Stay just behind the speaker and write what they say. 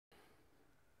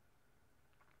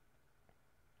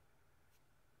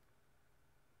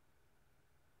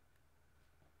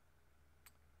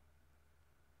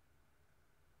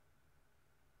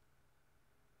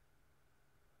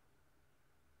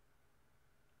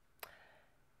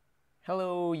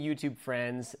Hello, YouTube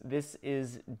friends. This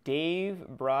is Dave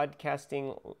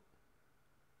broadcasting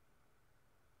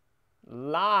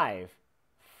live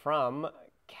from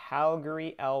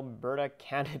Calgary, Alberta,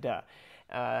 Canada.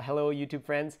 Hello, YouTube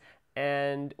friends.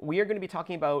 And we are going to be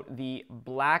talking about the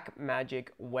Blackmagic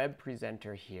Web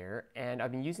Presenter here. And I've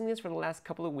been using this for the last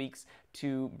couple of weeks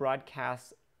to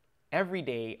broadcast every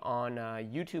day on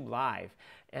YouTube Live,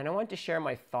 and I want to share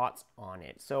my thoughts on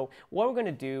it. So what we're going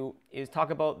to do is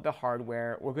talk about the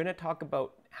hardware. We're going to talk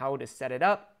about how to set it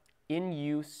up, in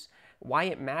use, why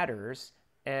it matters,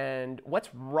 and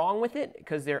what's wrong with it,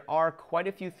 because there are quite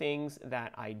a few things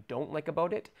that I don't like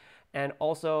about it, and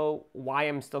also why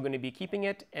I'm still going to be keeping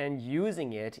it and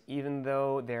using it, even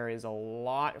though there is a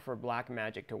lot for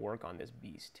Blackmagic to work on this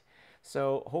beast.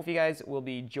 So hope you guys will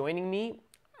be joining me.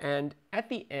 And at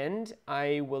the end,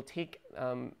 I will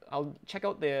I'll check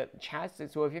out the chats.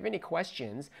 So if you have any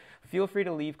questions, feel free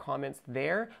to leave comments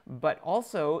there. But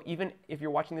also, even if you're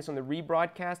watching this on the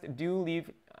rebroadcast, do leave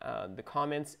the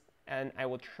comments and I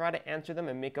will try to answer them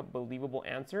and make up believable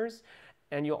answers.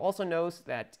 And you'll also notice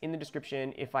that in the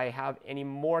description, if I have any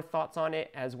more thoughts on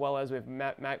it, as well as with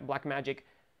Blackmagic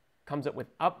comes up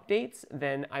with updates,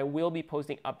 then I will be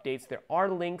posting updates. There are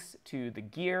links to the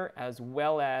gear as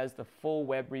well as the full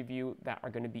web review that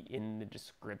are going to be in the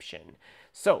description.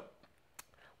 So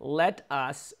let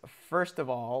us first of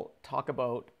all talk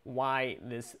about why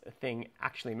this thing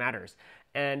actually matters.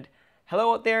 And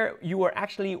hello out there, you are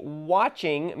actually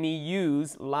watching me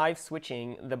use live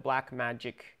switching the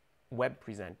Blackmagic Web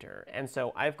Presenter. And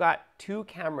so I've got two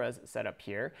cameras set up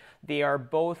here. They are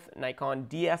both Nikon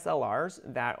DSLRs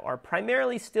that are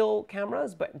primarily still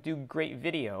cameras but do great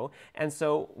video. And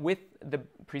so with the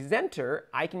presenter,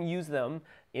 I can use them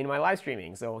in my live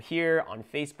streaming. So here on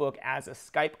Facebook as a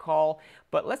Skype call.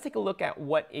 But let's take a look at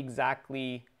what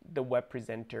exactly the Web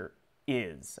Presenter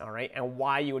is, all right, and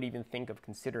why you would even think of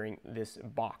considering this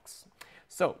box.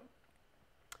 So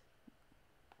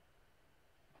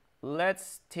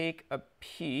let's take a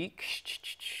peek.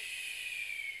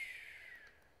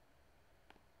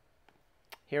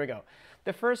 Here we go.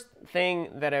 The first thing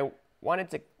that I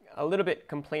wanted to a little bit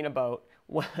complain about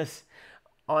was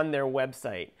on their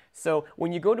website. So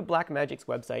when you go to Blackmagic's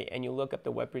website and you look up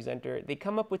the Web Presenter, they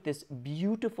come up with this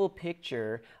beautiful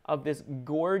picture of this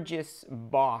gorgeous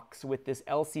box with this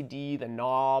LCD, the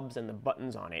knobs, and the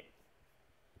buttons on it.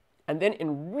 And then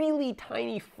in really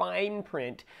tiny fine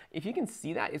print, if you can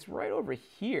see that, it's right over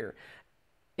here.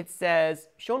 It says,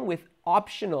 shown with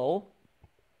optional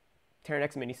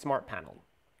Teranex Mini Smart Panel.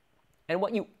 And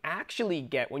what you actually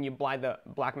get when you buy the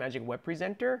Blackmagic Web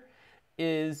Presenter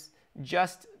is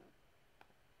just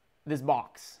this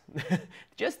box.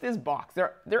 Just this box.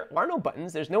 There are no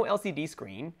buttons. There's no LCD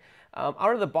screen.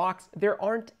 Out of the box, there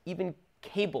aren't even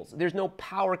cables. There's no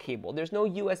power cable. There's no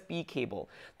USB cable.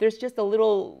 There's just a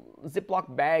little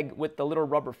Ziploc bag with the little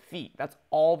rubber feet. That's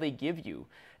all they give you.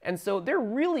 And so they're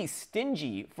really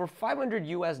stingy. For $500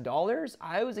 US,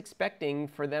 I was expecting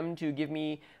for them to give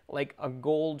me like a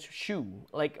gold shoe.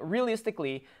 Like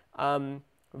realistically,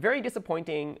 very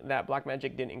disappointing that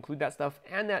Blackmagic didn't include that stuff,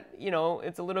 and that, you know,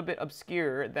 it's a little bit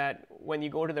obscure that when you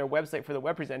go to their website for the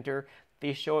Web Presenter,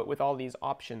 they show it with all these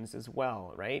options as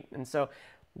well, right? And so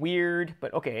weird,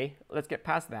 but okay, let's get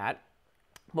past that.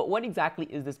 But what exactly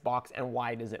is this box and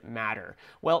why does it matter?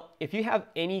 Well, if you have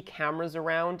any cameras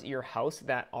around your house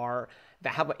that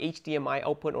have an HDMI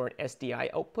output or an SDI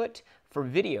output for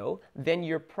video, then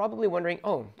you're probably wondering,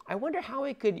 oh, I wonder how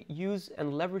I could use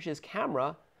and leverage this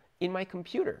camera in my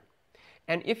computer.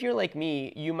 And if you're like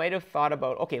me, you might have thought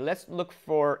about, okay, let's look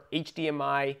for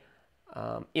HDMI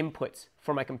inputs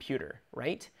for my computer,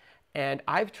 right? And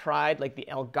I've tried like the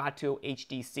Elgato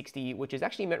HD60, which is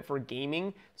actually meant for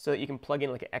gaming, so that you can plug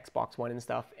in like an Xbox One and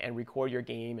stuff and record your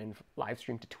game and live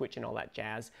stream to Twitch and all that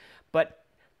jazz. But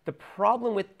the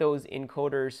problem with those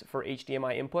encoders for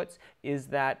HDMI inputs is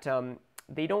that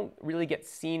they don't really get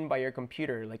seen by your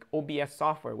computer. Like OBS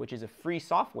software, which is a free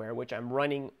software, which I'm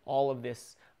running all of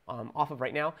this off of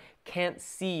right now, can't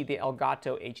see the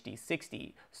Elgato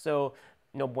HD60. So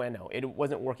no bueno. It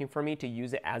wasn't working for me to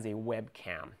use it as a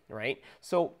webcam, right?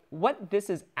 So what this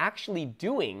is actually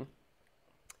doing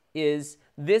is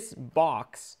this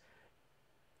box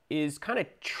is kind of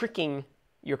tricking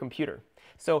your computer.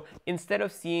 So instead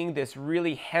of seeing this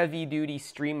really heavy-duty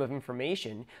stream of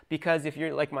information, because if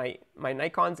you're like my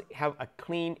Nikons have a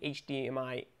clean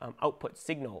HDMI output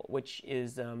signal, which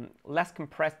is less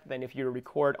compressed than if you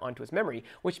record onto its memory,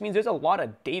 which means there's a lot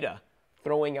of data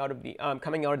coming out of the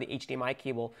HDMI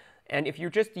cable. And if you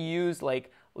just use,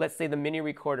 like, let's say the mini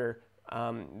recorder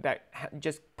that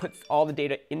just puts all the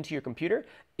data into your computer,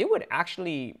 it would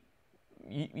actually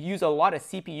use a lot of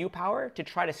CPU power to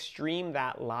try to stream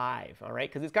that live, all right?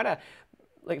 Because it's got a,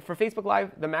 like for Facebook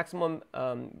Live, the maximum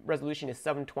resolution is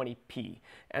 720p.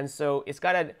 And so it's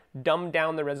got to dumb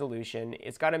down the resolution.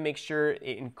 It's got to make sure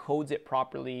it encodes it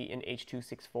properly in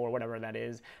H.264, whatever that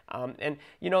is. And,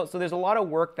 you know, so there's a lot of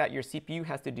work that your CPU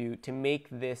has to do to make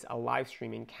this a live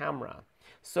streaming camera.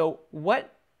 So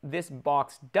what this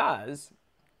box does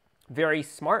very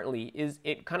smartly is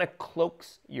it kind of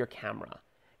cloaks your camera.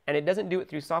 And it doesn't do it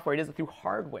through software, it does it through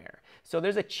hardware. So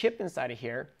there's a chip inside of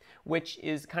here, which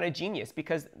is kind of genius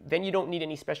because then you don't need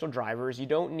any special drivers, you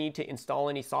don't need to install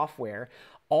any software.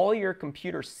 All your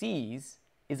computer sees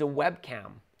is a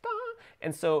webcam.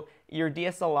 And so your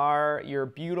DSLR, your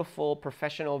beautiful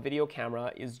professional video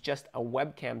camera is just a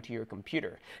webcam to your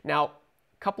computer. Now,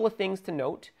 a couple of things to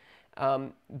note.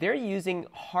 They're using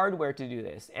hardware to do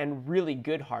this, and really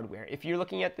good hardware. If you're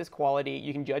looking at this quality,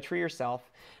 you can judge for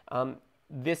yourself.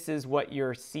 This is what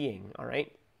you're seeing, all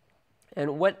right?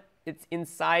 And what it's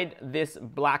inside this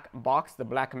black box, the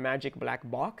Blackmagic black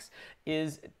box,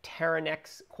 is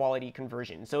Teranex quality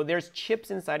conversion. So there's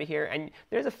chips inside of here, and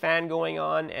there's a fan going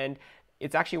on, and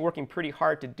it's actually working pretty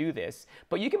hard to do this.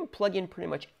 But you can plug in pretty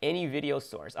much any video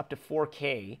source up to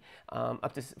 4K,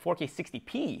 up to 4K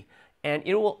 60p, and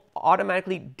it will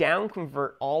automatically down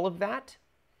convert all of that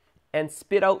and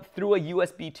spit out through a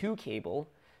USB 2 cable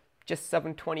just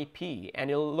 720p,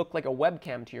 and it'll look like a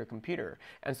webcam to your computer.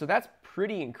 And so that's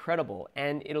pretty incredible,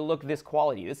 and it'll look this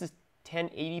quality. This is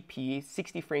 1080p,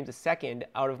 60 frames a second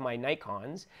out of my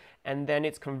Nikons, and then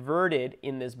it's converted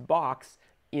in this box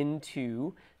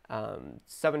into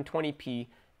 720p.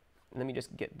 Let me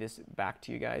just get this back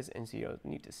to you guys, and so you don't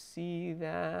need to see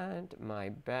that. My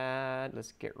bad.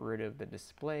 Let's get rid of the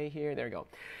display here. There we go.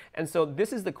 And so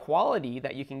this is the quality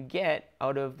that you can get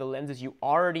out of the lenses you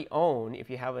already own if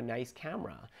you have a nice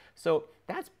camera. So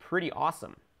that's pretty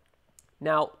awesome.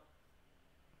 Now,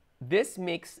 this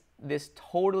makes this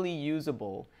totally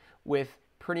usable with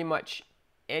pretty much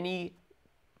any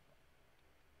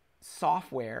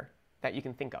software that you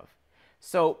can think of.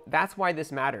 So that's why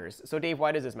this matters. So Dave,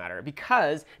 why does this matter?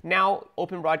 Because now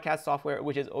open broadcast software,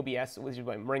 which is OBS, which is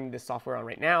what I'm running this software on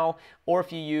right now, or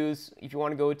if you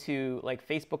want to go to like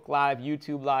Facebook Live,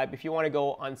 YouTube Live, if you want to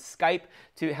go on Skype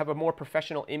to have a more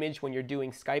professional image when you're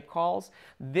doing Skype calls,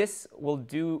 this will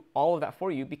do all of that for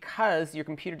you because your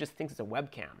computer just thinks it's a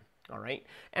webcam, all right?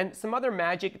 And some other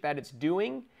magic that it's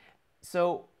doing,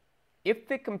 so if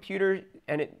the computer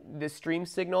and the stream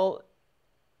signal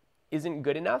isn't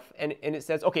good enough, and it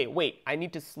says, okay, wait, I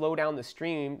need to slow down the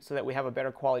stream so that we have a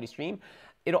better quality stream,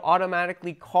 it'll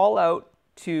automatically call out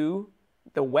to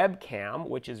the webcam,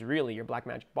 which is really your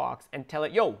Blackmagic box, and tell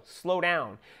it, yo, slow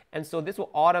down. And so this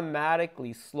will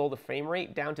automatically slow the frame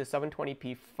rate down to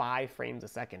 720p, 5 frames a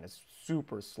second. It's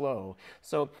super slow.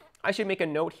 So I should make a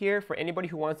note here for anybody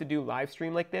who wants to do live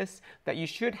stream like this, that you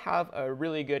should have a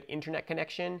really good internet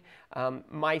connection.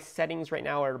 My settings right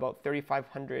now are about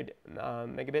 3,500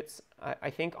 megabits, I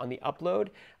think, on the upload.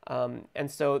 And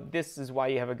so this is why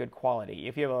you have a good quality.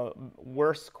 If you have a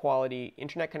worse quality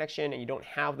internet connection and you don't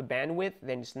have the bandwidth,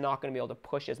 then it's not going to be able to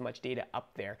push as much data up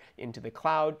there into the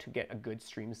cloud to get a good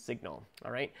stream signal,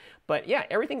 all right? But yeah,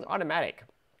 everything's automatic.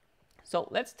 So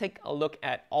let's take a look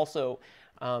at also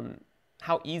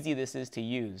how easy this is to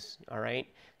use, all right?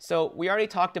 So we already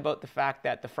talked about the fact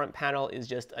that the front panel is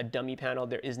just a dummy panel.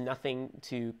 There is nothing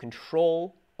to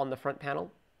control on the front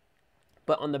panel.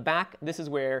 But on the back, this is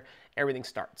where everything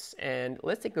starts. And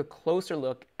let's take a closer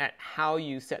look at how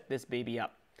you set this baby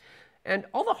up. And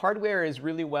all the hardware is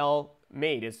really well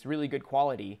made. It's really good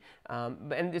quality.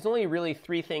 And there's only really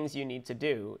 3 things you need to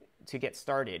do to get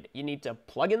started. You need to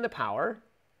plug in the power.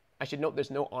 I should note there's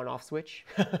no on-off switch.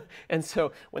 And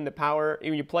so when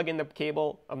you plug in the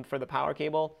cable for the power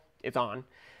cable, it's on.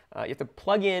 You have to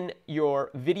plug in your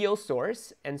video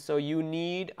source. And so you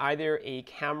need either a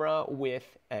camera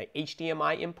with a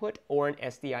HDMI input or an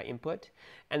SDI input.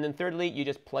 And then thirdly, you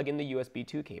just plug in the USB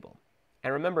 2 cable.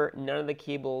 And remember, none of the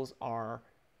cables are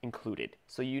included.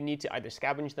 So you need to either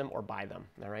scavenge them or buy them,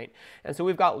 all right? And so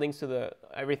we've got links to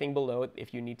everything below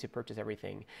if you need to purchase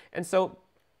everything. And so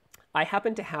I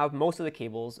happen to have most of the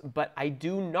cables, but I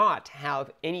do not have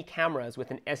any cameras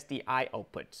with an SDI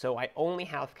output. So I only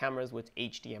have cameras with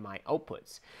HDMI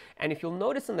outputs. And if you'll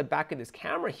notice on the back of this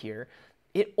camera here,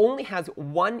 it only has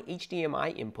one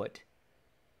HDMI input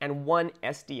and one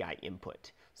SDI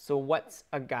input. So what's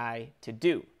a guy to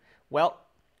do? Well,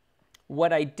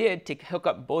 what I did to hook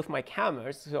up both my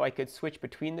cameras so I could switch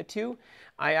between the two,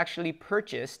 I actually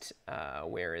purchased,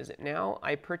 where is it now?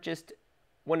 I purchased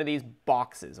one of these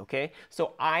boxes, okay?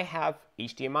 So I have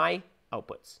HDMI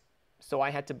outputs, So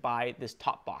I had to buy this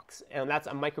top box, and that's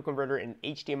a microconverter in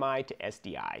HDMI to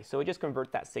SDI. So it just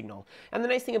converts that signal. And the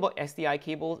nice thing about SDI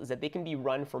cables is that they can be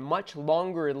run for much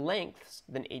longer lengths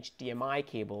than HDMI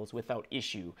cables without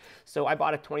issue. So I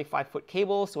bought a 25-foot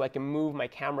cable so I can move my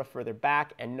camera further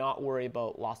back and not worry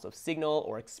about loss of signal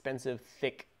or expensive,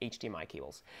 thick HDMI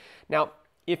cables. Now,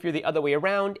 if you're the other way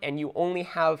around and you only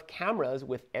have cameras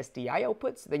with SDI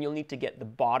outputs, then you'll need to get the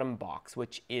bottom box,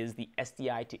 which is the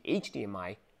SDI to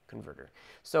HDMI converter.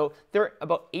 So they're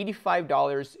about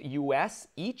 $85 US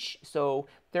each, so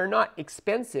they're not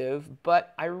expensive,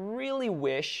 but I really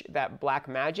wish that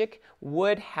Blackmagic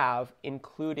would have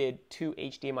included 2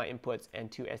 HDMI inputs and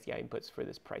 2 SDI inputs for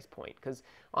this price point, because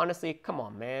honestly, come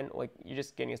on, man, like, you're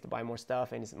just getting us to buy more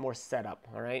stuff and it's more setup,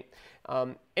 all right?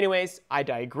 Anyways, I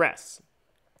digress.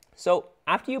 So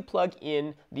after you plug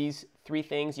in these 3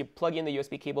 things, you plug in the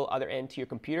USB cable other end to your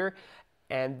computer,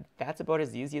 and that's about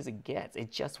as easy as it gets.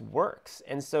 It just works.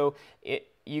 And so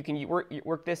you can use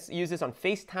this on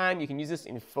FaceTime. You can use this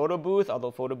in Photo Booth,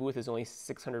 although Photo Booth is only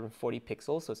 640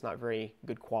 pixels, so it's not very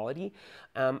good quality.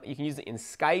 You can use it in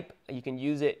Skype. You can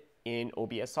use it in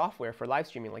OBS software for live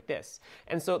streaming like this.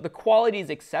 And so the quality is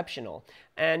exceptional.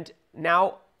 And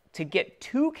now, to get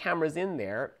 2 cameras in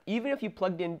there, even if you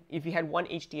plugged in, if you had one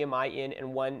HDMI in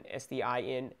and one SDI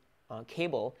in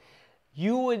cable,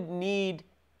 you would need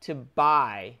to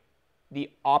buy the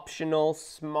optional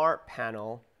smart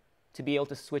panel to be able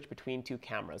to switch between 2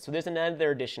 cameras. So there's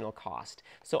another additional cost.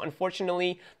 So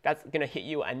unfortunately, that's gonna hit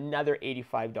you another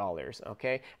 $85,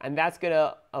 okay? And that's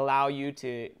gonna allow you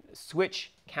to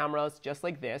switch cameras just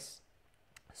like this.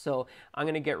 So I'm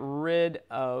going to get rid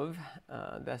of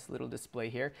this little display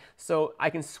here. So I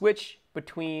can switch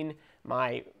between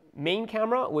my main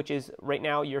camera, which is right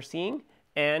now you're seeing,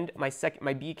 and my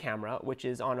B camera, which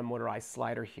is on a motorized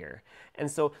slider here. And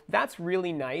so that's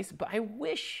really nice, but I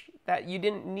wish that you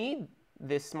didn't need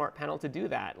this smart panel to do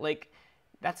that. Like,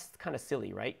 that's kind of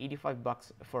silly, right? 85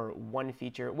 bucks for one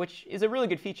feature, which is a really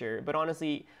good feature, but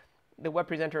honestly, the web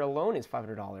presenter alone is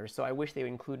 $500, so I wish they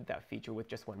would include that feature with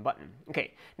just one button.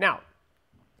 Okay, now,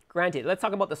 granted, let's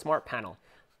talk about the smart panel.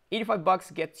 85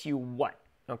 bucks gets you what?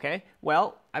 Okay,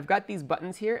 well, I've got these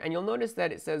buttons here, and you'll notice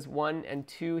that it says 1 and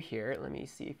 2 here. Let me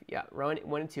see if, yeah, 1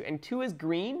 and 2. And 2 is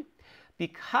green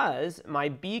because my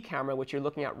B camera, which you're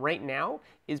looking at right now,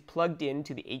 is plugged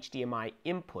into the HDMI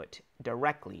input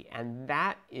directly, and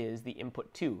that is the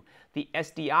input 2. The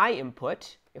SDI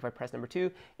input, if I press number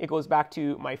 2, it goes back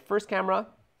to my first camera,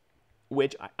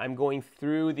 which I'm going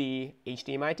through the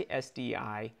HDMI to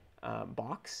SDI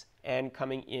box and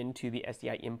coming into the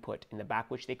SDI input in the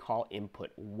back, which they call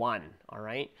input 1, all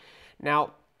right?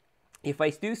 Now, if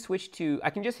I do switch to, I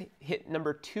can just hit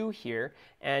number 2 here,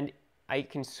 and I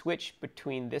can switch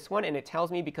between this one, and it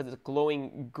tells me because it's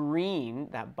glowing green,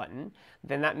 that button,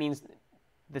 then that means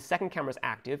the second camera is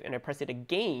active, and I press it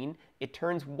again, it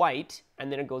turns white, and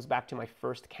then it goes back to my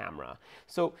first camera.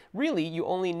 So really, you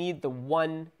only need the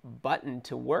one button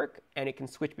to work, and it can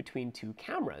switch between 2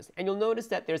 cameras. And you'll notice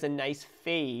that there's a nice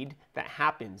fade that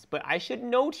happens. But I should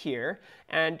note here,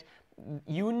 and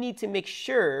you need to make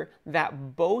sure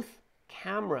that both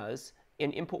cameras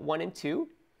in input 1 and 2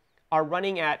 are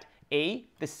running at A,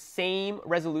 the same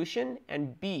resolution,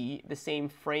 and B, the same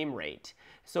frame rate.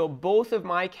 So both of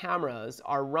my cameras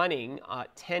are running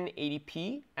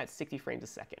 1080p at 60 frames a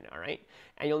second, all right?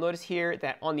 And you'll notice here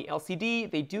that on the LCD,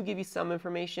 they do give you some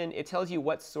information. It tells you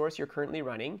what source you're currently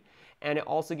running, and it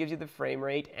also gives you the frame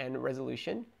rate and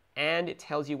resolution, and it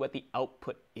tells you what the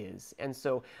output is. And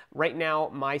so right now,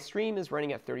 my stream is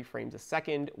running at 30 frames a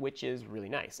second, which is really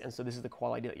nice. And so this is the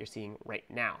quality that you're seeing right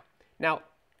now. Now,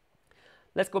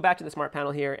 let's go back to the smart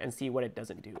panel here and see what it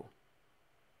doesn't do.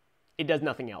 It does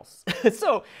nothing else.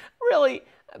 So really,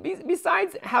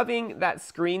 besides having that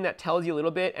screen that tells you a little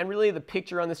bit, and really the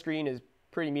picture on the screen is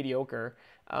pretty mediocre,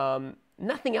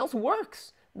 nothing else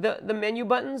works. The menu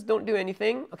buttons don't do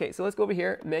anything. Okay, so let's go over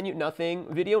here. Menu, nothing.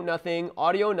 Video, nothing.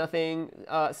 Audio, nothing.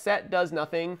 Set does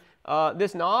nothing.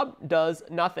 This knob does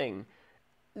nothing.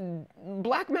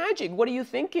 Blackmagic, what are you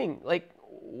thinking? Like,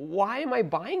 why am I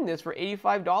buying this for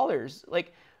 $85?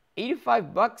 Like,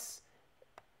 85 bucks.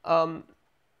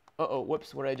 Uh-oh,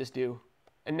 whoops, what did I just do?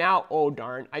 And now, oh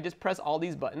darn, I just press all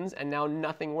these buttons and now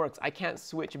nothing works. I can't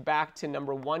switch back to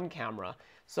number 1 camera.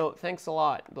 So thanks a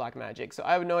lot, Blackmagic. So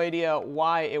I have no idea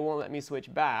why it won't let me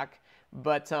switch back,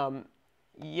 but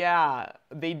yeah,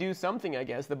 they do something, I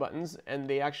guess, the buttons, and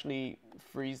they actually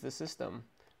freeze the system,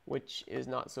 which is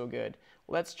not so good.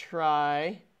 Let's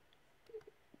try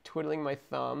twiddling my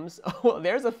thumbs. Oh,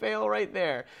 there's a fail right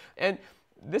there. And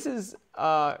this is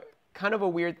kind of a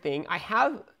weird thing. I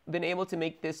have been able to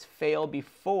make this fail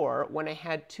before when I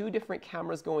had two different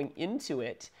cameras going into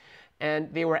it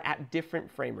and they were at different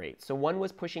frame rates. So one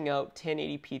was pushing out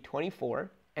 1080p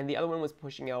 24 and the other one was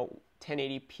pushing out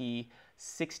 1080p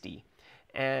 60.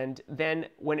 And then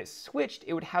when it switched,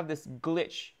 it would have this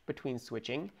glitch between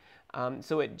switching.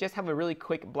 So it just have a really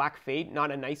quick black fade,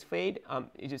 not a nice fade.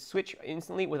 It just switch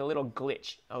instantly with a little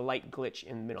glitch, a light glitch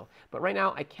in the middle. But right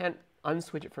now I can't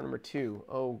unswitch it for number 2.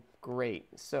 Oh, great.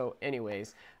 So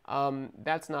anyways,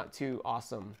 that's not too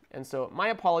awesome. And so my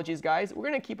apologies, guys. We're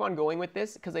going to keep on going with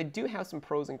this because I do have some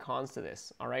pros and cons to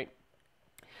this. All right.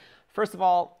 First of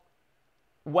all,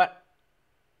 what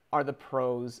are the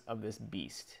pros of this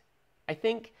beast? I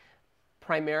think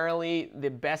primarily the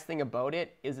best thing about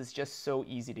it is it's just so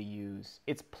easy to use.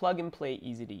 It's plug and play,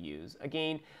 easy to use.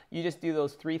 Again, you just do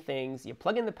those 3 things. You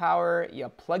plug in the power, you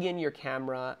plug in your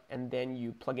camera, and then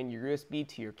you plug in your USB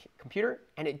to your computer,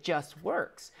 and it just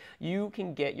works. You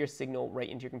can get your signal right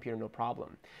into your computer, no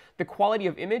problem. The quality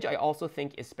of image I also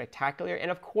think is spectacular,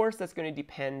 and of course that's going to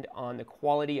depend on the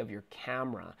quality of your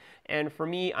camera. And for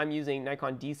me, I'm using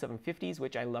Nikon D750s,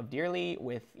 which I love dearly,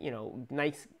 with, you know,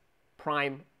 nice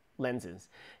prime lenses,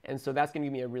 and so that's going to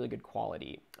give me a really good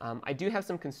quality. I do have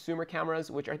some consumer cameras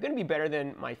which are going to be better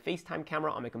than my FaceTime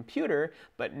camera on my computer,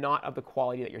 but not of the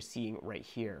quality that you're seeing right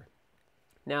here.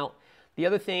 Now, the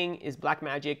other thing is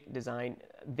Blackmagic Design.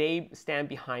 They stand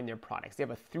behind their products. They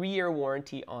have a 3-year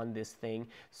warranty on this thing,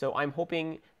 so I'm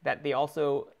hoping that they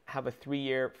also have a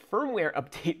 3-year firmware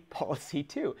update policy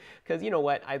too, because you know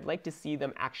what, I'd like to see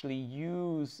them actually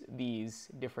use these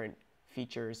different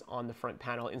features on the front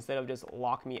panel instead of just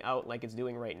lock me out like it's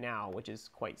doing right now, which is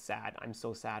quite sad. I'm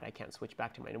so sad I can't switch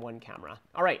back to my one camera.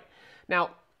 All right,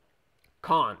 now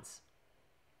cons.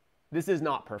 This is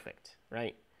not perfect,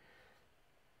 right?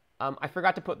 I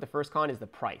forgot to put the first con is the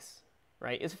price,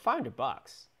 right? It's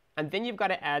 $500. And then you've got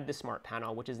to add the smart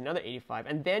panel, which is another $85.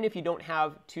 And then if you don't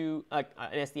have an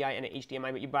SDI and an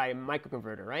HDMI, but you buy a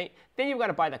microconverter, right? Then you've got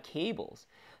to buy the cables.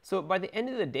 So by the end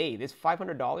of the day, this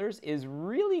 $500 is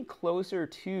really closer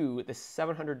to the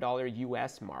 $700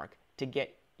 US mark to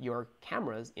get your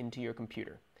cameras into your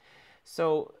computer.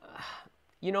 So,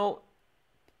 you know,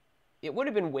 it would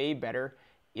have been way better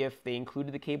if they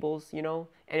included the cables, you know,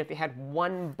 and if they had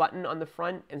one button on the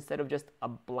front instead of just a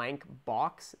blank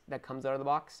box that comes out of the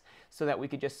box, so that we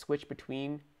could just switch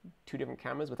between 2 different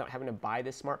cameras without having to buy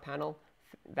this smart panel.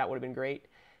 That would have been great.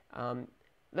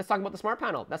 Let's talk about the smart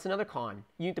panel. That's another con.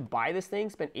 You need to buy this thing,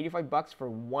 spend $85 for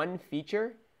one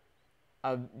feature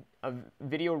of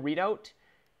video readout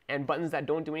and buttons that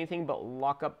don't do anything but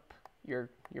lock up your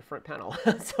front panel.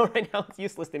 So right now it's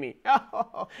useless to me.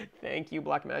 Oh, thank you,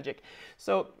 Blackmagic.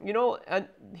 So, you know,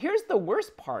 here's the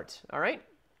worst part, all right?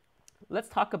 Let's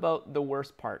talk about the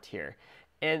worst part here.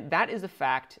 And that is the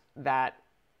fact that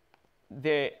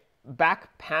the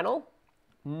back panel,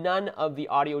 none of the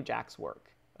audio jacks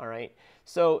work, all right?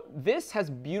 So this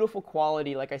has beautiful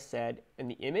quality, like I said, in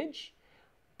the image.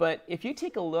 But if you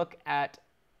take a look at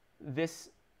this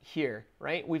here,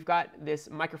 right? We've got this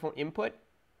microphone input.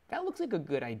 That looks like a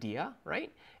good idea,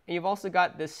 right? And you've also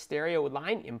got this stereo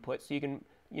line input, so you can,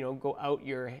 you know, go out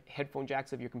your headphone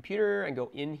jacks of your computer and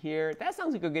go in here. That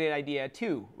sounds like a good idea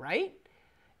too, right?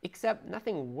 Except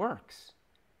nothing works.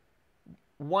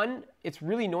 One, it's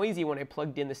really noisy when I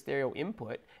plugged in the stereo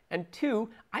input, and 2,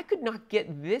 I could not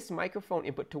get this microphone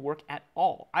input to work at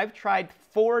all. I've tried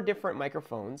 4 different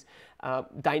microphones,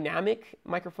 dynamic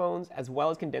microphones as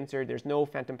well as condenser. There's no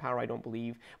phantom power, I don't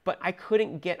believe, but I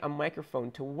couldn't get a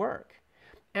microphone to work.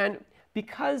 And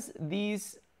because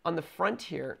these on the front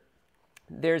here,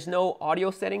 there's no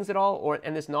audio settings at all,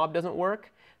 and this knob doesn't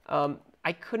work,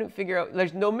 I couldn't figure out,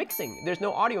 there's no mixing, there's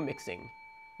no audio mixing,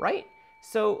 right?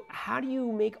 So how do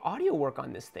you make audio work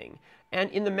on this thing?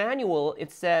 And in the manual,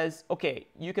 it says, okay,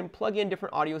 you can plug in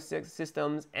different audio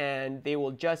systems and they will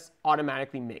just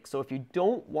automatically mix. So if you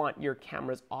don't want your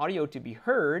camera's audio to be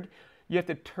heard, you have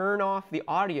to turn off the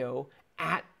audio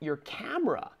at your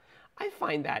camera. I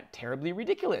find that terribly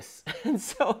ridiculous. And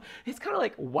so it's kind of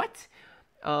like, what?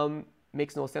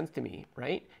 Makes no sense to me,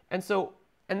 right? And so,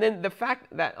 and then the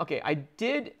fact that, okay, I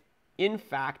did in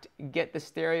fact get the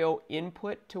stereo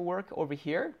input to work over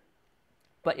here,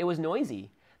 but it was noisy.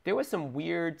 There was some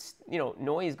weird, you know,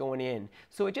 noise going in.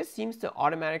 So it just seems to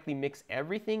automatically mix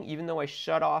everything, even though I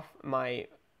shut off my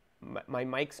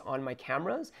mics on my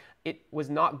cameras. It was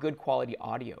not good quality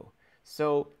audio.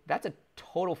 So that's a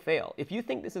total fail. If you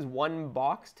think this is one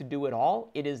box to do it all,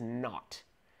 it is not.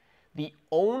 The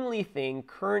only thing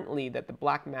currently that the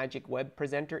Blackmagic Web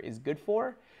Presenter is good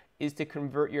for is to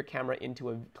convert your camera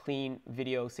into a clean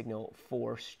video signal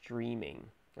for streaming,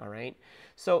 all right?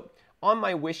 So on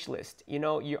my wish list. I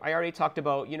already talked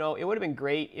about, it would have been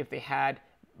great if they had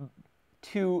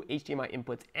 2 HDMI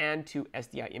inputs and 2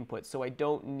 SDI inputs, so I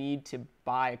don't need to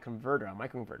buy a converter, a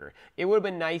microconverter. It would have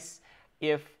been nice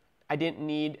if I didn't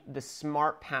need the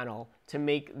smart panel to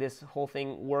make this whole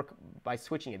thing work by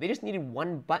switching it. They just needed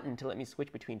one button to let me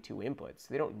switch between 2 inputs.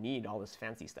 They don't need all this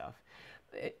fancy stuff.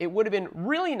 It would have been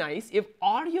really nice if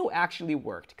audio actually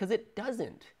worked, because it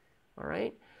doesn't, all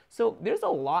right? So there's a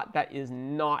lot that is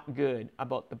not good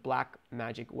about the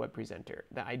Blackmagic Web Presenter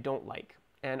that I don't like.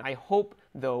 And I hope,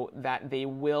 though, that they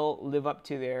will live up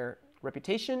to their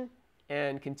reputation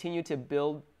and continue to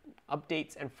build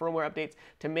updates and firmware updates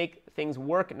to make things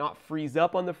work, not freeze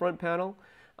up on the front panel.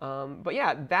 But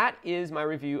yeah, that is my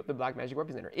review of the Blackmagic Web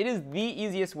Presenter. It is the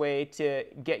easiest way to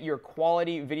get your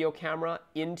quality video camera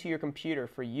into your computer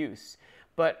for use.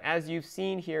 But as you've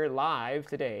seen here live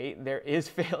today, there is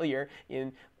failure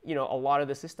in a lot of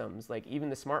the systems. Like even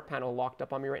the smart panel locked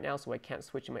up on me right now, so I can't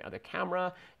switch to my other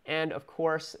camera. And of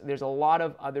course, there's a lot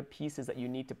of other pieces that you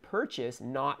need to purchase,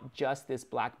 not just this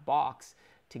black box,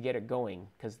 to get it going,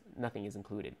 because nothing is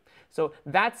included. So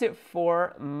that's it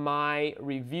for my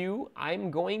review. I'm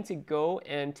going to go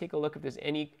and take a look if there's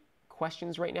any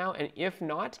questions right now, and if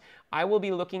not, I will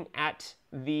be looking at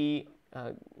the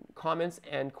comments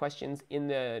and questions in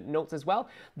the notes as well.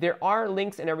 There are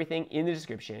links and everything in the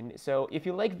description, so if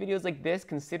you like videos like this,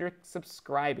 consider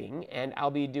subscribing, and I'll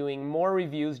be doing more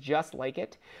reviews just like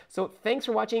it. So thanks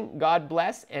for watching, God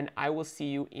bless, and I will see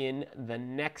you in the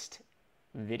next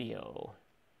video.